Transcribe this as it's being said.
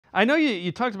I know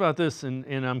you talked about this, and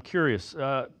I'm curious.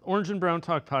 Orange and Brown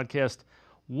Talk podcast.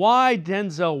 Why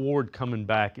Denzel Ward coming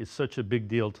back is such a big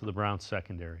deal to the Browns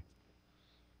secondary?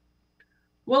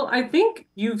 Well, I think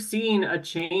you've seen a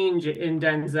change in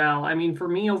Denzel. I mean, for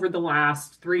me, over the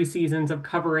last 3 seasons of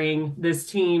covering this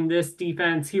team, this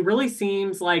defense, he really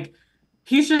seems like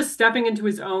he's just stepping into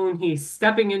his own. He's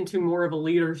stepping into more of a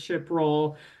leadership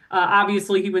role.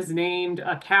 Obviously, he was named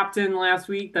a captain last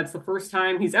week. That's the first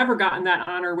time he's ever gotten that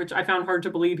honor, which I found hard to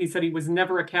believe. He said he was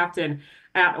never a captain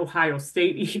at Ohio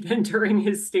State, even during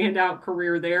his standout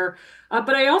career there.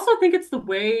 But I also think it's the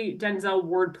way Denzel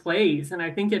Ward plays, and I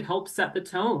think it helps set the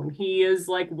tone. He is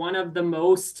like one of the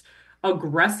most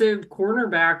aggressive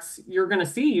cornerbacks you're going to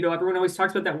see. Everyone always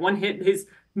talks about that one hit. His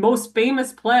most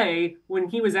famous play when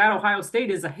he was at Ohio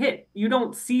State is a hit. You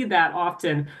don't see that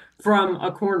often from a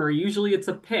corner. Usually it's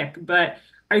a pick, but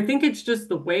I think it's just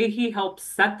the way he helps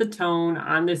set the tone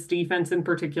on this defense in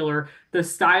particular, the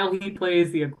style he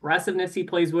plays, the aggressiveness he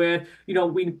plays with.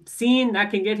 We've seen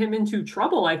that can get him into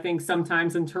trouble, I think,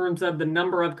 sometimes in terms of the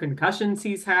number of concussions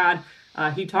he's had.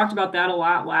 He talked about that a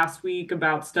lot last week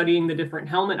about studying the different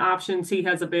helmet options he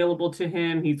has available to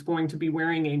him. He's going to be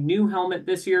wearing a new helmet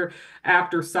this year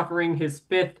after suffering his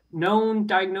fifth known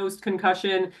diagnosed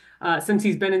concussion since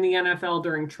he's been in the NFL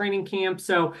during training camp.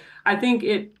 So I think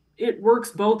it works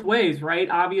both ways, right?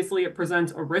 Obviously, it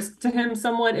presents a risk to him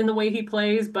somewhat in the way he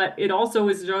plays, but it also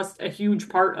is just a huge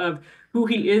part of who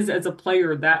he is as a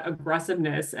player, that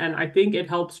aggressiveness. And I think it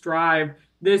helps drive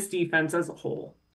this defense as a whole.